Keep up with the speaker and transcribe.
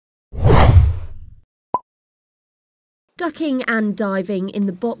Ducking and diving in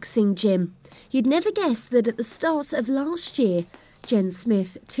the boxing gym. You'd never guess that at the start of last year, Jen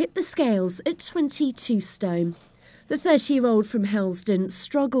Smith tipped the scales at 22 stone. The 30-year-old from Hellesdon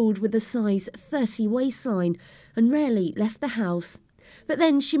struggled with a size 30 waistline and rarely left the house. But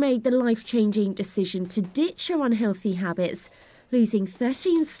then she made the life-changing decision to ditch her unhealthy habits, losing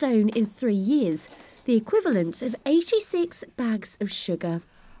 13 stone in 3 years, the equivalent of 86 bags of sugar.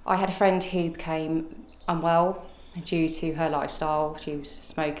 I had a friend who became unwell due to her lifestyle. She was a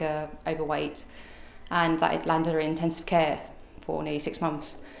smoker, overweight, and that had landed her in intensive care for nearly 6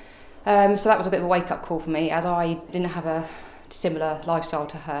 months. So that was a bit of a wake-up call for me, as I didn't have a similar lifestyle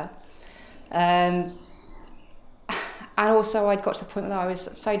to her. And also I'd got to the point where I was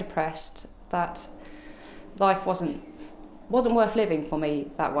so depressed that life wasn't worth living for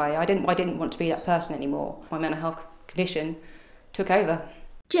me that way. I didn't want to be that person anymore. My mental health condition took over.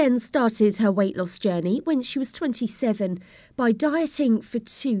 Jen started her weight loss journey when she was 27. By dieting for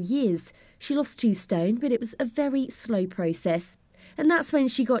 2 years, she lost 2 stone, but it was a very slow process. And that's when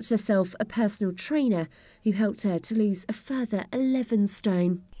she got herself a personal trainer who helped her to lose a further 11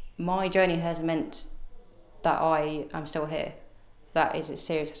 stone. My journey has meant that I am still here. That is as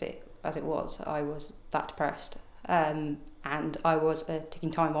serious as it was. I was that depressed. And I was a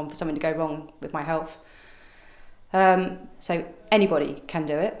ticking time bomb for something to go wrong with my health. So anybody can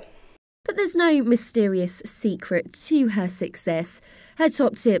do it. But there's no mysterious secret to her success. Her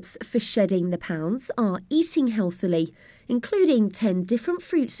top tips for shedding the pounds are eating healthily, including 10 different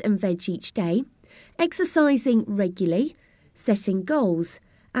fruits and veg each day, exercising regularly, setting goals,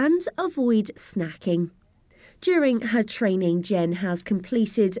 and avoid snacking. During her training, Jen has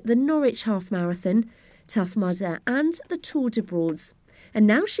completed the Norwich Half Marathon, Tough Mudder and the Tour de Broads. And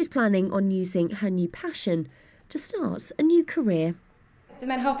now she's planning on using her new passion to start a new career. The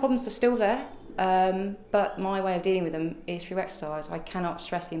mental health problems are still there, but my way of dealing with them is through exercise. I cannot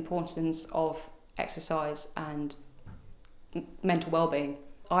stress the importance of exercise and mental well-being.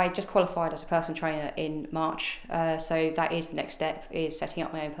 I just qualified as a personal trainer in March, so that is the next step, is setting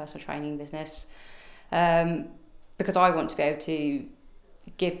up my own personal training business, because I want to be able to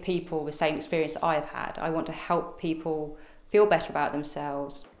give people the same experience that I've had. I want to help people feel better about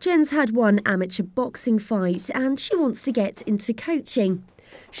themselves. Jen's had one amateur boxing fight and she wants to get into coaching.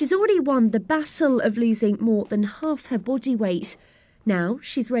 She's already won the battle of losing more than half her body weight. Now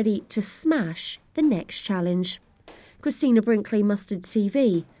she's ready to smash the next challenge. Christina Brinkley, Mustard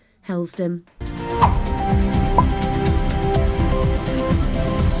TV, Hellesdon.